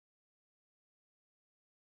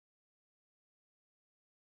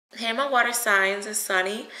Hey, my water signs, it's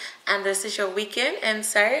Sunny, and this is your weekend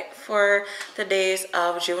insight for the days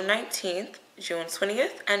of June 19th, June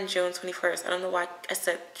 20th, and June 21st. I don't know why I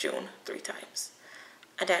said June three times.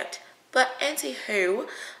 I don't. But anywho,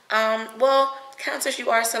 Cancers, you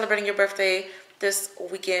are celebrating your birthday this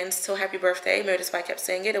weekend, so happy birthday. Maybe that's why I kept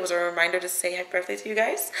saying it. It was a reminder to say happy birthday to you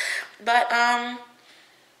guys. But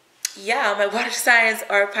yeah, my water signs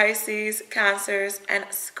are Pisces, Cancers, and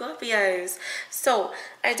Scorpios. So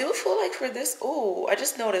I do feel like for this, I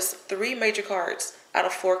just noticed three major cards out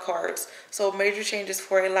of four cards. So major changes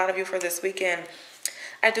for a lot of you for this weekend.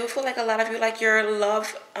 I do feel like a lot of you, like your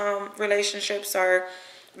love relationships are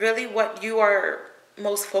really what you are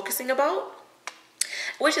most focusing about,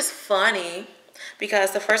 which is funny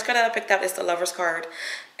because the first card that I picked up is the Lover's card.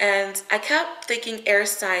 And I kept thinking air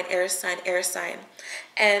sign, air sign, air sign.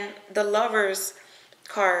 And the Lover's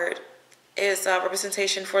card is a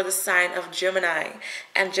representation for the sign of Gemini.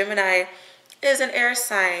 And Gemini is an air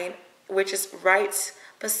sign, which is right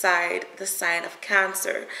beside the sign of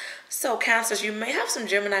Cancer. So Cancers, you may have some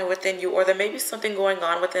Gemini within you, or there may be something going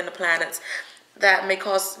on within the planets that may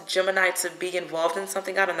cause Gemini to be involved in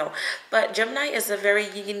something. I don't know. But Gemini is a very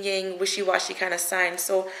yin yang, wishy washy kind of sign.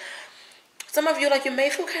 So some of you, like, you may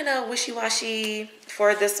feel kind of wishy washy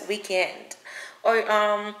for this weekend.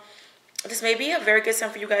 Or this may be a very good time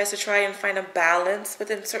for you guys to try and find a balance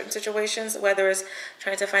within certain situations, whether it's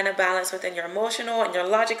trying to find a balance within your emotional and your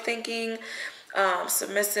logic thinking,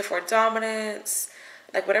 submissive or dominance,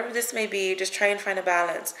 like whatever this may be, just try and find a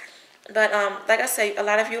balance. But like I say, a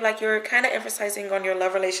lot of you, like, you're kind of emphasizing on your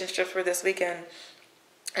love relationships for this weekend.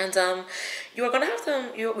 And you are gonna have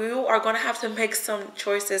to you are gonna have to make some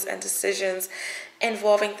choices and decisions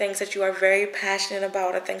involving things that you are very passionate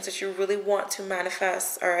about and things that you really want to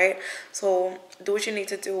manifest. All right, so do what you need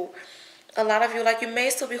to do. A lot of you, like, you may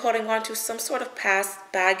still be holding on to some sort of past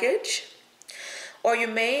baggage, or you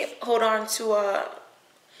may hold on to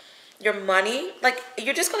your money. Like,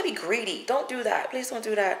 you're just gonna be greedy. Don't do that. Please don't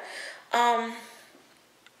do that. Um,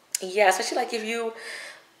 yeah, especially like if you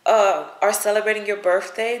are celebrating your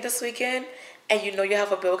birthday this weekend and you know you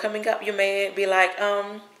have a bill coming up, you may be like,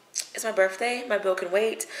 it's my birthday, my bill can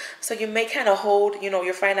wait. So you may kind of hold,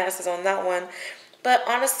 your finances on that one. But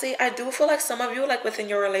honestly, I do feel like some of you, like within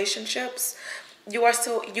your relationships, you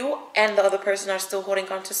and the other person are still holding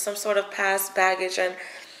on to some sort of past baggage, and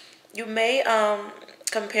you may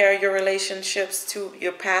compare your relationships to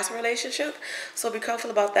your past relationship. So be careful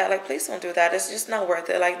about that. Like, please don't do that. It's just not worth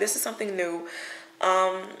it. Like, this is something new.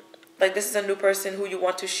 um like, this is a new person who you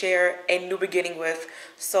want to share a new beginning with.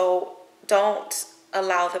 So don't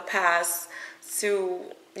allow the past to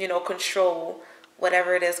control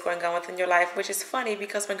whatever it is going on within your life, which is funny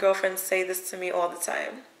because my girlfriends say this to me all the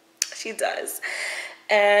time. She does.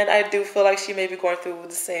 And I do feel like she may be going through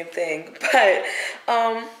the same thing. But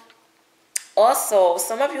also,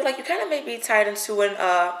 some of you, like, you kind of may be tied into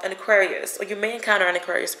an Aquarius, or you may encounter an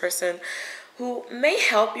Aquarius person who may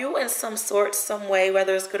help you in some sort, some way,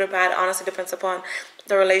 whether it's good or bad. Honestly, depends upon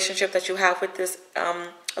the relationship that you have with this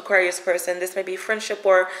Aquarius person. This may be friendship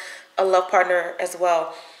or a love partner as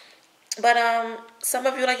well. But some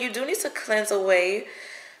of you, like, you do need to cleanse away,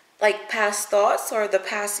 like, past thoughts or the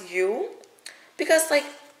past you, because, like,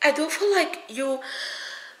 I do feel like you,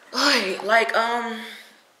 like,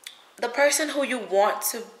 the person who you want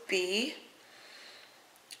to be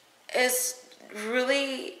is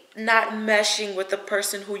really not meshing with the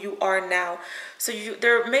person who you are now. So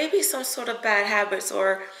there may be some sort of bad habits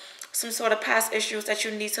or some sort of past issues that you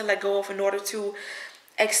need to let go of in order to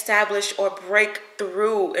establish or break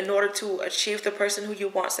through, in order to achieve the person who you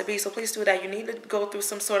want to be. So please do that. You need to go through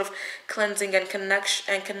some sort of cleansing and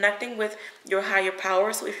connecting with your higher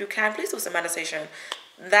power. So if you can, please do some meditation.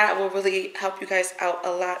 That will really help you guys out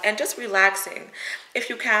a lot. And just relaxing. If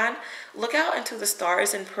you can, look out into the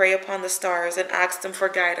stars and pray upon the stars and ask them for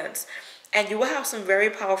guidance. And you will have some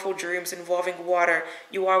very powerful dreams involving water.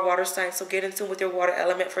 You are water signs, so get in tune with your water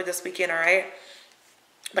element for this weekend, all right?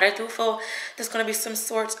 But I do feel there's going to be some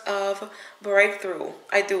sort of breakthrough.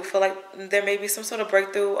 I do feel like there may be some sort of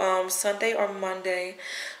breakthrough Sunday or Monday.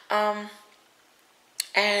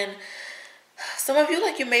 And some of you,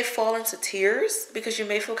 like, you may fall into tears because you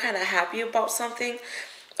may feel kind of happy about something,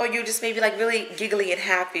 or you just may be like really giggly and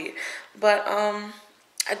happy. But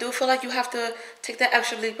I do feel like you have to take that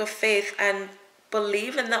extra leap of faith and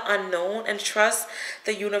believe in the unknown and trust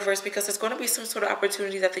the universe, because there's going to be some sort of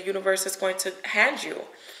opportunity that the universe is going to hand you,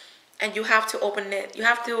 and you have to open it. You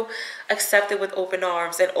have to accept it with open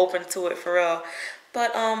arms and open to it for real.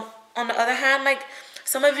 But on the other hand, like,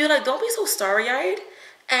 some of you, like, don't be so starry-eyed.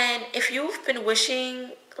 And if you've been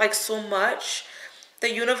wishing, like, so much,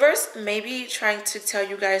 The universe may be trying to tell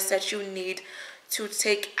you guys that you need to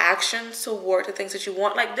take action toward the things that you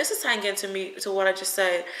want. Like, this is tying into me to what I just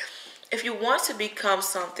said. If you want to become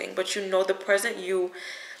something, but you know the present you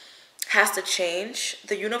has to change,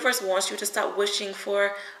 the universe wants you to stop wishing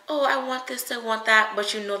for, oh, I want this, I want that,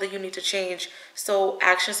 but you know that you need to change. So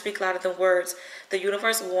actions speak louder than words. The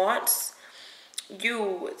universe wants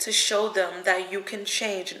you to show them that you can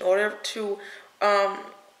change in order to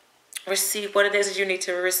receive what it is that you need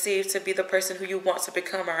to receive to be the person who you want to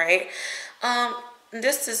become. All right.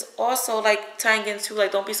 This is also like tying into,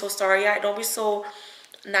 like, don't be so starry-eyed, don't be so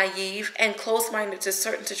naive and close-minded to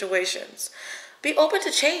certain situations. Be open to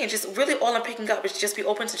change. It's really all I'm picking up is just be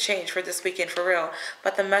open to change for this weekend, for real.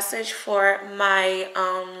 But the message for my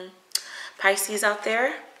Pisces out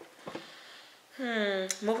there,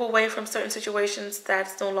 move away from certain situations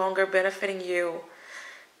that's no longer benefiting you.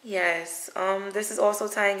 Yes, this is also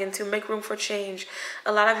tying into make room for change.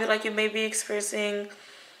 A lot of you, like, you may be experiencing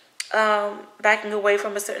backing away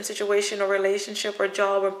from a certain situation or relationship or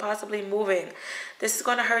job, or possibly moving. This is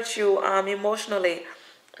going to hurt you emotionally,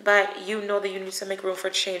 but you know that you need to make room for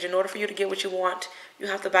change. In order for you to get what you want, you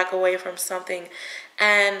have to back away from something.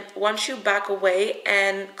 And once you back away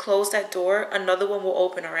and close that door, another one will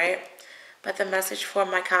open, all right? But the message for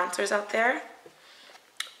my Cancers out there,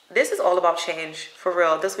 this is all about change, for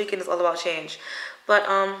real. This weekend is all about change. But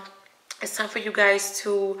it's time for you guys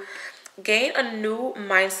to gain a new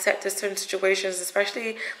mindset to certain situations,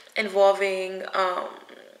 especially involving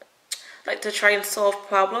like to try and solve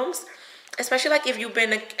problems. Especially like if you've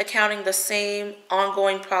been encountering the same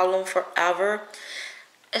ongoing problem forever,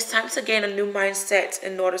 it's time to gain a new mindset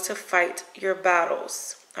in order to fight your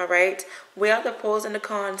battles. All right, weigh out the pros and the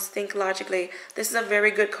cons, think logically. This is a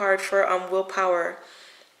very good card for willpower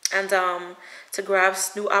and to grab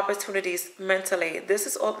new opportunities mentally. This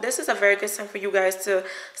is a very good time for you guys to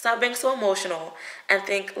stop being so emotional and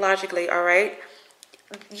think logically. All right.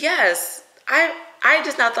 Yes, I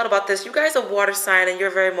just now thought about this. You guys are water sign and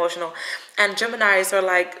you're very emotional, and Geminis are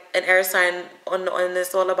like an air sign on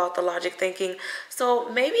it's all about the logic thinking. So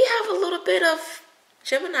maybe have a little bit of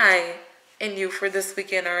Gemini in you for this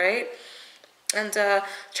weekend, all right? And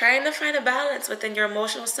trying to find a balance within your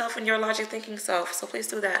emotional self and your logic thinking self. So please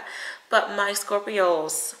do that. But my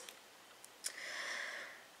Scorpios,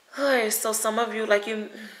 so some of you, like, you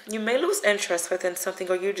may lose interest within something,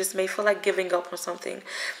 or you just may feel like giving up on something.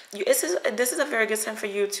 This is a very good time for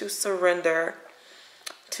you to surrender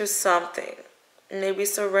to something. Maybe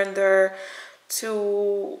surrender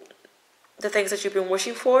to the things that you've been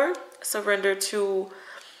wishing for. Surrender to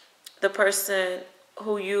the person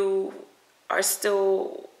who you are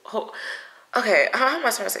still... Okay, how am I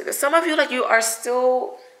trying to say this? Some of you, like, you're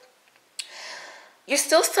still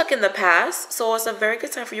stuck in the past, so it's a very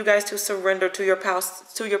good time for you guys to surrender to your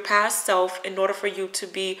past self in order for you to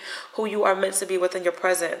be who you are meant to be within your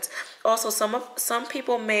present. Also, some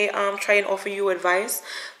people may try and offer you advice,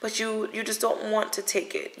 but you just don't want to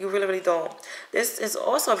take it. You really don't. This is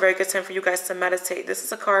also a very good time for you guys to meditate. This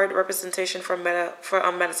is a card representation for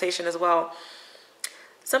meditation as well.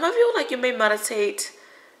 Some of you, like, you may meditate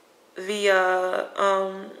via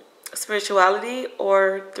spirituality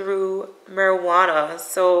or through marijuana.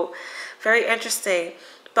 So very interesting.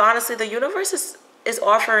 But honestly, the universe is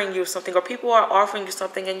offering you something, or people are offering you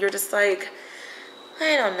something, and you're just like,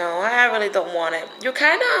 I don't know, I really don't want it. You're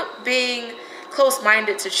kind of being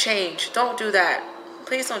close-minded to change. Don't do that.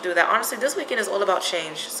 Please don't do that. Honestly, this weekend is all about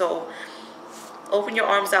change. So open your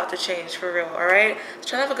arms out to change, for real, all right?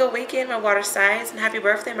 Try to have a good weekend, my water signs, and happy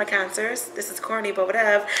birthday, my Cancers. This is corny, but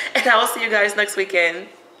whatever. And I will see you guys next weekend.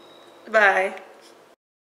 Bye.